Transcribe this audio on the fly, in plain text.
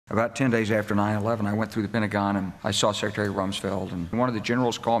About 10 days after 9/11, I went through the Pentagon and I saw Secretary Rumsfeld, and one of the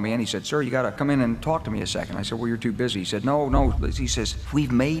generals called me and he said, "Sir, you got to come in and talk to me a second." I said, "Well, you're too busy." He said, No. He says,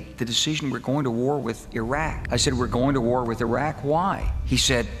 "We've made the decision. We're going to war with Iraq." I said, "We're going to war with Iraq? Why?" He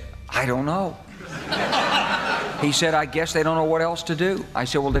said, "I don't know." He said, "I guess they don't know what else to do." I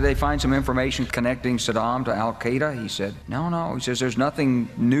said, "Well, did they find some information connecting Saddam to Al-Qaeda?" He said, No. He says, "There's nothing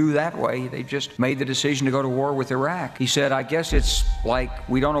new that way. They just made the decision to go to war with Iraq." He said, "I guess it's like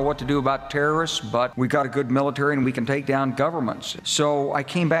we don't know what to do about terrorists, but we've got a good military and we can take down governments." So I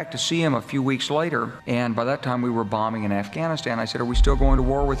came back to see him a few weeks later, and by that time we were bombing in Afghanistan. I said, "Are we still going to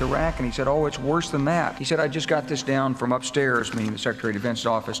war with Iraq?" And he said, "Oh, it's worse than that." He said, "I just got this down from upstairs," meaning the Secretary of Defense's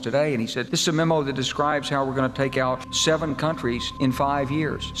office today, and he said, "This is a memo that describes how we're going to take out 7 countries in 5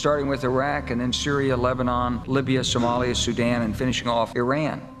 years, starting with Iraq and then Syria, Lebanon, Libya, Somalia, Sudan, and finishing off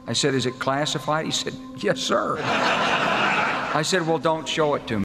Iran." I said, "Is it classified?" He said, "Yes, sir." I said, "Well, don't show it to me."